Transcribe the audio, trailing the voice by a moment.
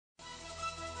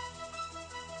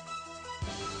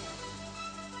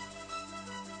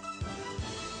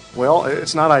Well,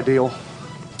 it's not ideal.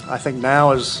 I think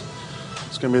now is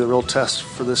going to be the real test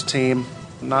for this team.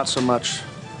 Not so much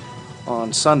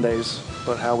on Sundays,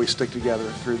 but how we stick together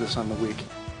through this on the week.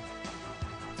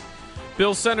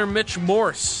 Bill center Mitch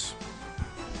Morse.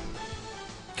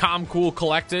 Calm, cool,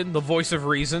 collected, the voice of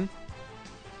reason.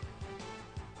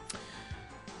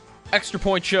 Extra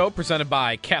Point Show presented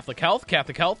by Catholic Health.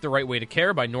 Catholic Health, the right way to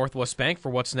care, by Northwest Bank. For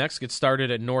what's next, get started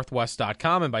at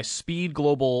northwest.com, and by Speed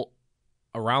Global,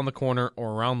 around the corner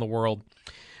or around the world.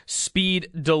 Speed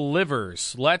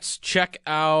delivers. Let's check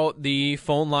out the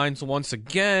phone lines once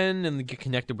again and get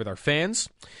connected with our fans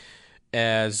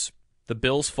as the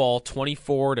Bills fall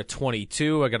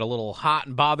 24-22. I got a little hot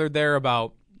and bothered there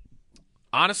about,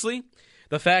 honestly,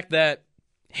 the fact that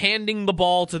handing the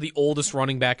ball to the oldest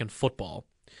running back in football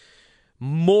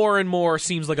more and more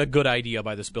seems like a good idea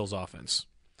by this Bills offense.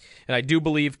 And I do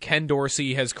believe Ken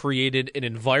Dorsey has created an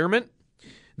environment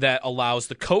that allows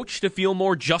the coach to feel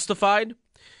more justified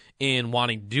in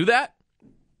wanting to do that.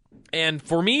 And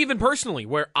for me, even personally,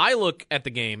 where I look at the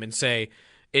game and say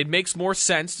it makes more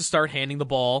sense to start handing the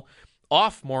ball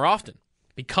off more often,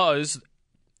 because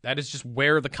that is just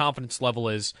where the confidence level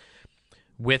is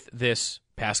with this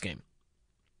pass game.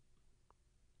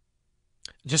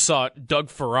 Just saw Doug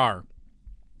Farrar,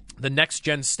 the next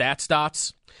gen stats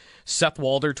dots. Seth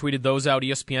Walder tweeted those out,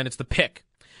 ESPN. It's the pick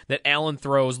that Allen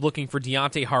throws looking for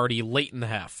Deontay Hardy late in the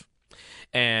half.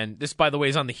 And this, by the way,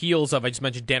 is on the heels of, I just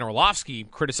mentioned Dan Orlovsky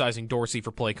criticizing Dorsey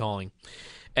for play calling.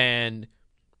 And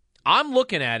I'm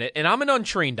looking at it, and I'm an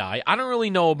untrained eye. I don't really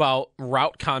know about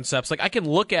route concepts. Like, I can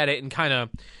look at it and kind of,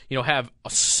 have a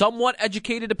somewhat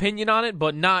educated opinion on it,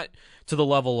 but not to the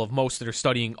level of most that are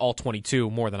studying all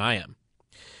 22 more than I am.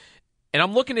 And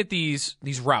I'm looking at these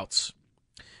routes,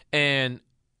 and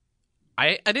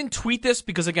I didn't tweet this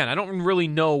because, again, I don't really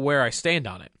know where I stand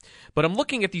on it. But I'm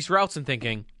looking at these routes and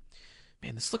thinking,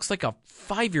 man, this looks like a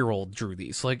 5-year-old drew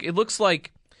these. Like, it looks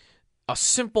like a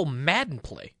simple Madden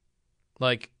play.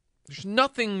 Like, there's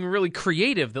nothing really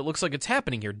creative that looks like it's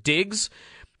happening here. Diggs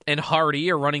and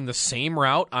Hardy are running the same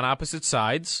route on opposite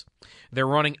sides. They're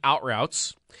running out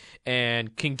routes.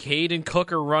 And Kincaid and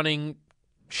Cook are running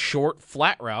short,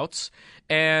 flat routes.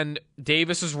 And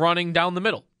Davis is running down the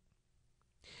middle.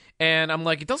 And I'm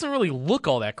like, it doesn't really look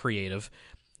all that creative.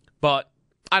 But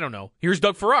I don't know. Here's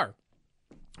Doug Farrar,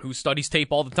 who studies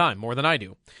tape all the time, more than I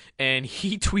do. And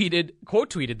he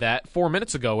quote tweeted that 4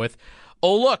 minutes ago with,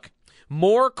 "Oh, look,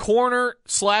 more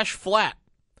corner/flat.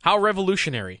 How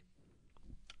revolutionary."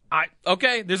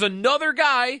 Okay, there's another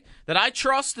guy that I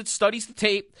trust that studies the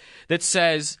tape that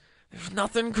says there's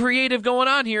nothing creative going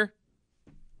on here.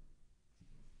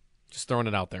 Just throwing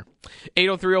it out there.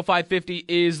 803-0550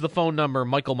 is the phone number.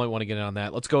 Michael might want to get in on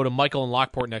that. Let's go to Michael in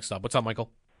Lockport next up. What's up,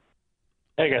 Michael?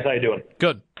 Hey, guys. How you doing?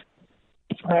 Good.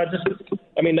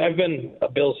 I've been a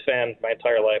Bills fan my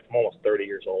entire life. I'm almost 30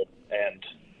 years old. And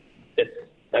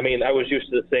I was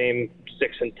used to the same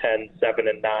 6-10,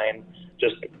 7-9,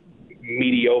 just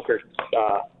mediocre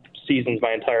seasons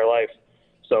my entire life.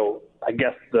 So I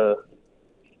guess the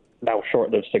now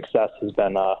short-lived success has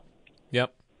been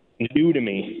new to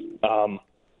me.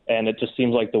 And it just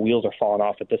seems like the wheels are falling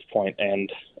off at this point.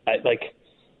 And I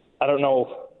don't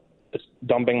know, just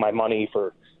dumping my money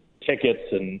for tickets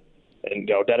and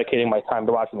dedicating my time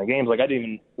to watching the games. Like, I didn't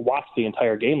even watch the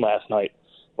entire game last night.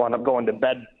 Wound up going to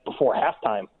bed before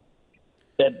halftime.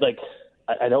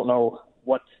 I don't know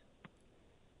what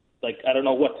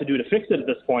to do to fix it at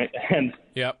this point. And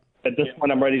at this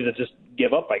point, I'm ready to just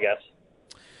give up, I guess.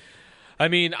 I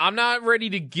mean, I'm not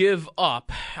ready to give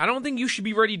up. I don't think you should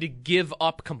be ready to give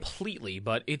up completely,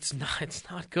 but it's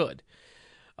not good.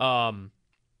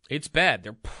 It's bad.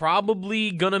 They're probably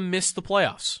going to miss the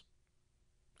playoffs.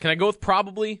 Can I go with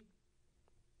probably?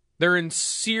 They're in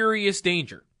serious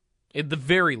danger, at the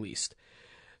very least.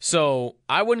 So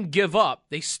I wouldn't give up.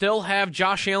 They still have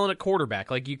Josh Allen at quarterback.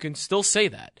 Like, you can still say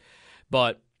that.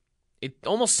 But it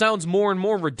almost sounds more and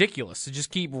more ridiculous to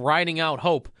just keep riding out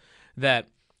hope that,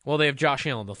 well, they have Josh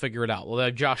Allen, they'll figure it out. Well, they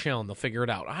have Josh Allen, they'll figure it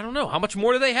out. I don't know. How much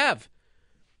more do they have?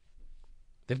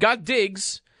 They've got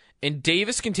Diggs, and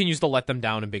Davis continues to let them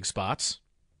down in big spots.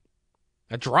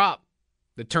 A drop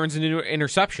that turns into an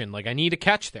interception. Like, I need a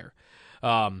catch there.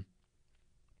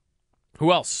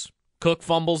 Who else? Cook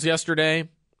fumbles yesterday.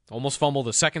 Almost fumbled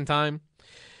a second time.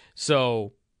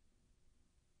 So,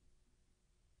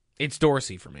 it's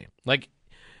Dorsey for me.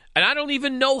 And I don't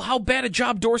even know how bad a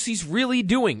job Dorsey's really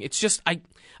doing. It's just, I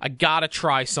gotta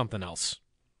try something else.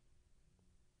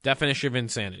 Definition of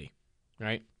insanity,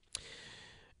 right?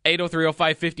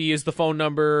 803-0550 is the phone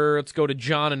number. Let's go to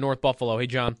John in North Buffalo. Hey,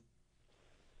 John.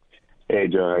 Hey,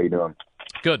 Joe. How you doing?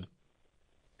 Good.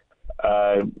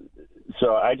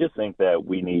 So I just think that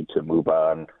we need to move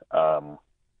on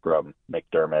from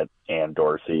McDermott and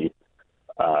Dorsey.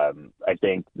 I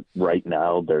think right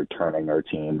now they're turning our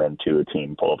team into a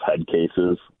team full of head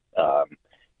cases.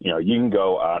 You can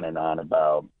go on and on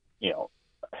about,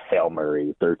 Hail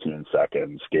Murray, 13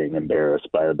 seconds, getting embarrassed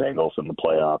by the Bengals in the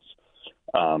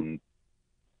playoffs.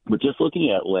 But just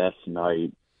looking at last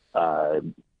night,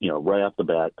 right off the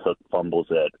bat, Cook fumbles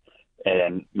it,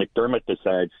 and McDermott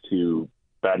decides to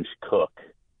bench Cook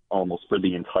almost for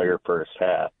the entire first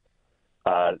half.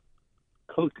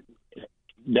 Cook,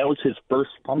 that was his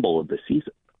first fumble of the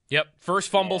season. Yep, first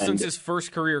fumble since his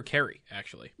first career carry,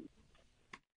 actually.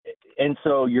 And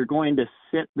so you're going to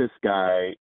sit this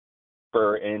guy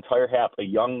for an entire half, a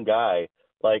young guy.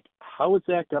 Like, how is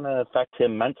that going to affect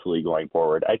him mentally going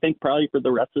forward? I think probably for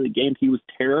the rest of the game, he was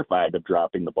terrified of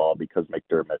dropping the ball because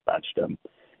McDermott benched him.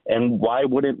 And why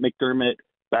wouldn't McDermott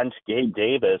bench Gabe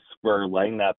Davis for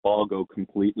letting that ball go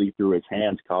completely through his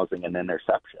hands, causing an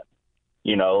interception?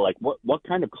 What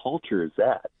kind of culture is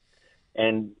that?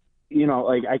 And,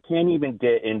 I can't even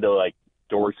get into,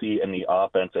 Dorsey and the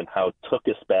offense and how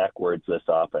took-us backwards this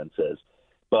offense is.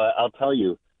 But I'll tell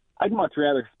you, I'd much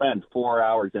rather spend 4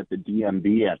 hours at the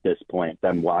DMV at this point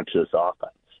than watch this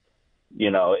offense.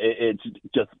 It's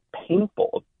just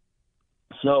painful.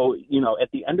 So,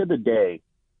 at the end of the day,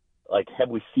 have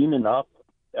we seen enough?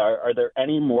 Are there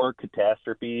any more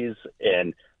catastrophes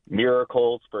and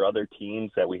miracles for other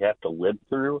teams that we have to live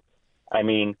through? I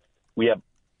mean, we have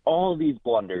all of these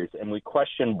blunders, and we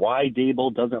question why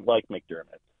Dable doesn't like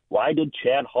McDermott. Why did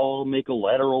Chad Hall make a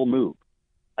lateral move?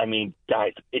 I mean,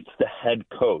 guys, it's the head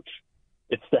coach.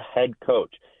 It's the head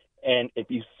coach. And if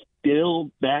you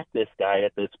still back this guy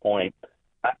at this point,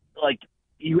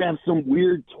 you have some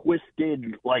weird,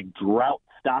 twisted, drought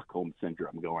Stockholm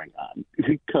syndrome going on.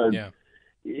 Because,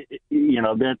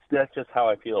 that's just how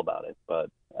I feel about it. But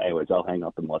anyways, I'll hang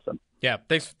up and listen. Yeah,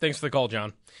 thanks for the call,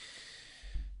 John.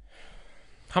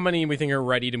 How many we think are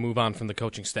ready to move on from the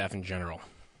coaching staff in general?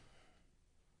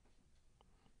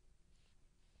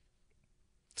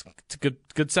 It's a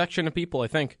good section of people, I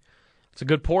think. It's a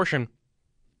good portion.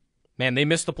 Man, they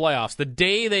missed the playoffs. The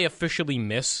day they officially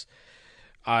miss,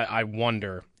 I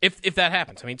wonder if that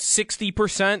happens. I mean,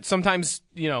 60%, sometimes,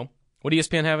 what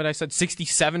ESPN have it? I said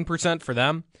 67% for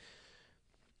them.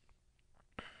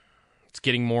 It's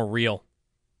getting more real.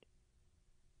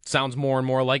 Sounds more and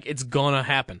more like it's gonna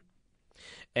happen.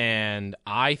 And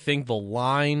I think the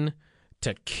line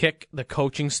to kick the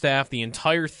coaching staff, the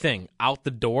entire thing, out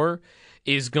the door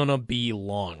is going to be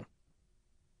long.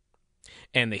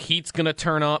 And the heat's going to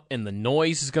turn up, and the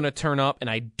noise is going to turn up, and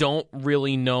I don't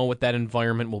really know what that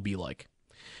environment will be like.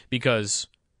 Because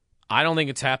I don't think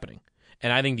it's happening.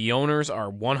 And I think the owners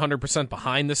are 100%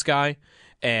 behind this guy,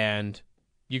 and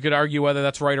you could argue whether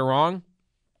that's right or wrong.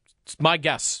 It's my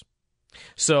guess.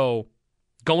 So,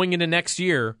 going into next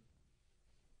year,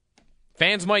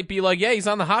 fans might be like, yeah, he's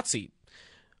on the hot seat.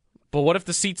 But what if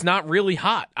the seat's not really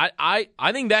hot? I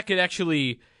think that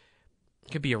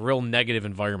could be a real negative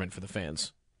environment for the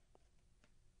fans.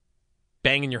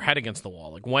 Banging your head against the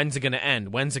wall. When's it going to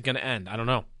end? When's it going to end? I don't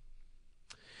know.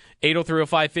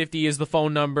 803-0550 is the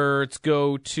phone number. Let's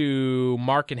go to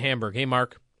Mark in Hamburg. Hey,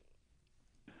 Mark.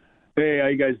 Hey, how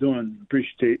you guys doing?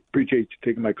 Appreciate you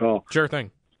taking my call. Sure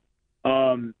thing.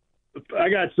 I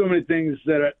got so many things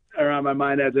that are on my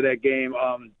mind after that game.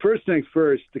 First things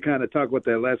first, to kind of talk about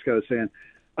that last guy was saying,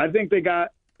 I think they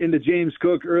got into James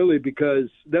Cook early because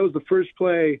that was the first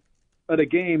play of the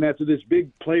game after this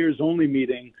big players-only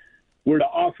meeting where the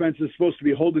offense is supposed to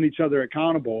be holding each other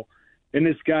accountable, and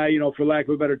this guy, for lack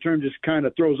of a better term, just kind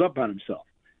of throws up on himself.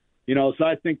 So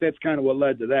I think that's kind of what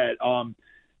led to that.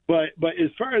 But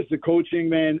as far as the coaching,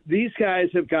 man, these guys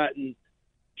have gotten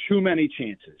too many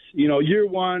chances. Year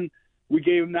one, we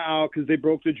gave them the out because they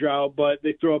broke the drought, but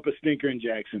they throw up a stinker in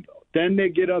Jacksonville. Then they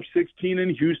get up 16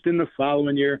 in Houston the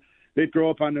following year. They throw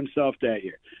up on themselves that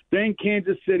year. Then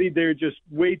Kansas City, they're just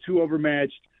way too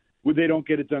overmatched where they don't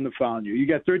get it done the following year. You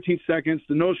got 13 seconds,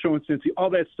 the no-show in Cincy, all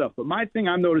that stuff. But my thing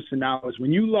I'm noticing now is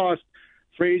when you lost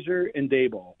Frazier and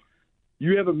Daboll,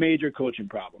 you have a major coaching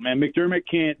problem. And McDermott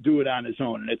can't do it on his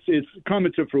own. And it's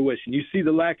coming to fruition. You see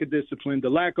the lack of discipline, the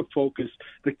lack of focus,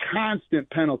 the constant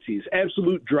penalties,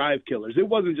 absolute drive killers. It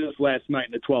wasn't just last night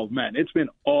in the 12 men. It's been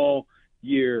all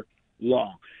year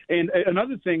long. And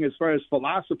another thing as far as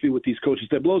philosophy with these coaches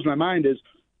that blows my mind is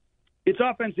it's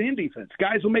offense and defense.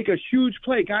 Guys will make a huge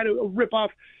play. Guy will rip off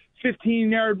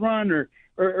 15-yard run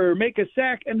or make a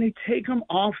sack, and they take them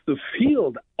off the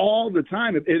field all the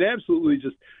time. It absolutely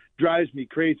just drives me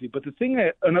crazy. But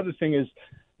another thing is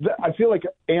I feel like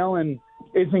Allen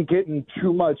isn't getting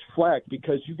too much flack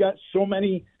because you got so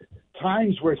many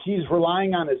times where he's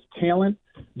relying on his talent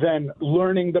than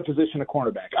learning the position of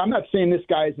cornerback. I'm not saying this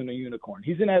guy isn't a unicorn.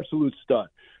 He's an absolute stud.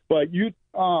 But you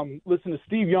listen to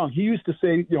Steve Young. He used to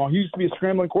say, he used to be a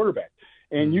scrambling quarterback.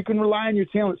 And you can rely on your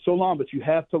talent so long, but you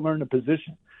have to learn the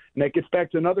position. And that gets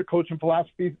back to another coaching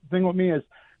philosophy thing with me is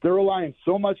they're relying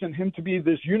so much on him to be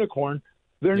this unicorn.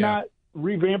 They're not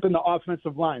revamping the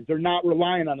offensive line. They're not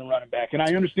relying on the running back. And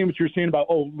I understand what you're saying about,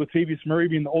 Latavius Murray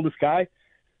being the oldest guy.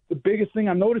 The biggest thing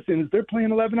I'm noticing is they're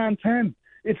playing 11 on 10.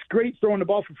 It's great throwing the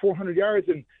ball for 400 yards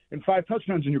and 5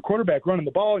 touchdowns and your quarterback running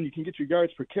the ball and you can get your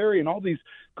yards per carry and all these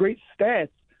great stats.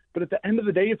 But at the end of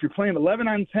the day, if you're playing 11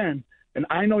 on 10 and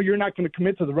I know you're not going to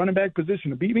commit to the running back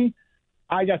position to beat me,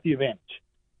 I got the advantage.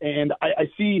 And I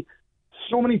see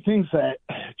so many things that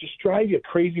just drive you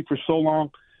crazy for so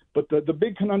long. But the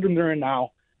big conundrum they're in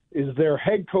now is their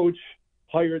head coach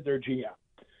hired their GM.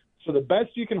 So the best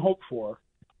you can hope for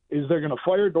is they're going to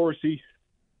fire Dorsey,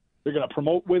 they're going to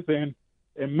promote within,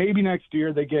 and maybe next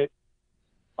year they get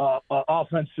an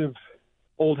offensive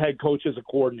old head coach as a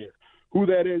coordinator. Who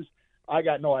that is, I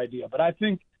got no idea. But I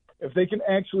think if they can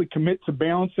actually commit to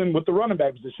balancing with the running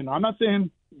back position, I'm not saying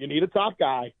you need a top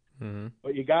guy,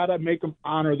 but you got to make them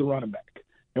honor the running back.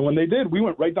 And when they did, we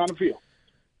went right down the field.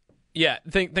 Yeah,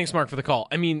 thanks, Mark, for the call.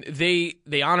 I mean,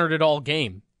 they honored it all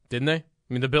game, didn't they? I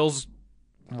mean, the Bills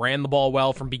ran the ball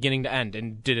well from beginning to end,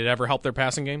 and did it ever help their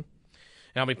passing game?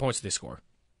 And how many points did they score?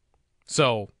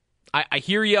 So, I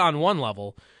hear you on one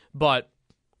level, but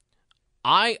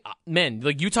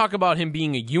you talk about him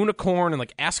being a unicorn and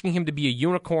like asking him to be a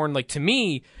unicorn, like to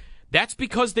me, that's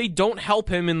because they don't help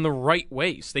him in the right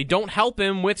ways. They don't help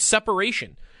him with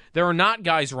separation. There are not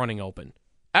guys running open,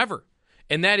 ever.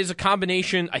 And that is a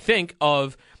combination, I think,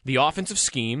 of the offensive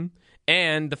scheme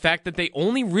and the fact that they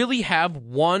only really have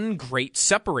one great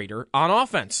separator on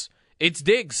offense. It's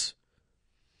Diggs.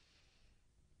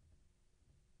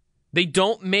 They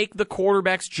don't make the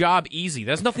quarterback's job easy.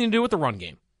 That has nothing to do with the run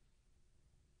game.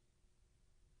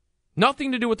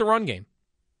 Nothing to do with the run game.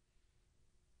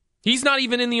 He's not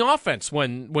even in the offense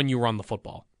when you run the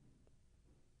football.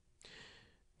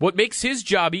 What makes his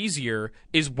job easier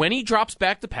is when he drops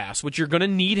back to pass, which you're going to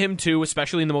need him to,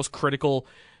 especially in the most critical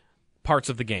parts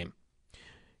of the game.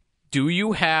 Do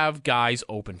you have guys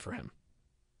open for him?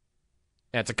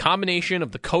 That's a combination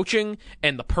of the coaching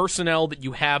and the personnel that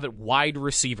you have at wide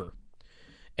receiver.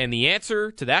 And the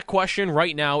answer to that question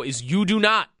right now is you do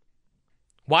not.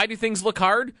 Why do things look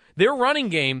hard? Their running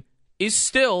game is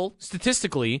still,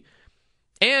 statistically,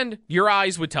 and your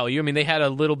eyes would tell you, I mean, they had a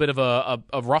little bit of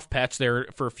a rough patch there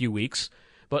for a few weeks,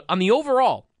 but on the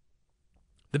overall,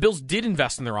 the Bills did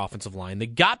invest in their offensive line. They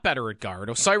got better at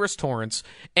guard. O'Cyrus Torrence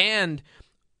and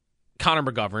Connor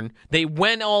McGovern, they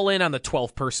went all in on the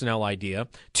 12 personnel idea.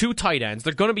 2 tight ends.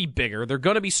 They're going to be bigger. They're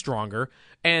going to be stronger.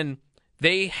 And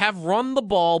they have run the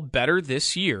ball better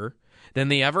this year than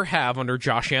they ever have under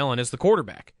Josh Allen as the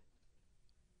quarterback.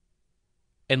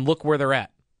 And look where they're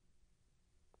at.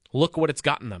 Look what it's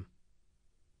gotten them.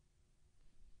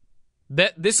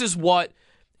 This is what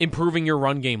improving your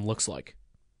run game looks like.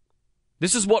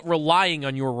 This is what relying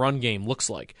on your run game looks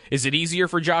like. Is it easier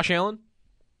for Josh Allen?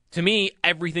 To me,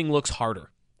 everything looks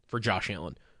harder for Josh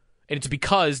Allen. And it's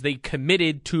because they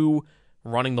committed to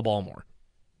running the ball more.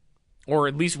 Or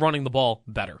at least running the ball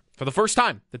better. For the first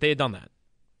time that they had done that.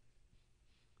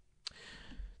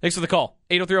 Thanks for the call.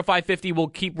 803-0550. We'll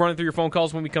keep running through your phone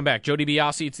calls when we come back. Joe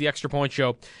DiBiase, it's the Extra Point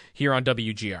Show here on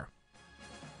WGR.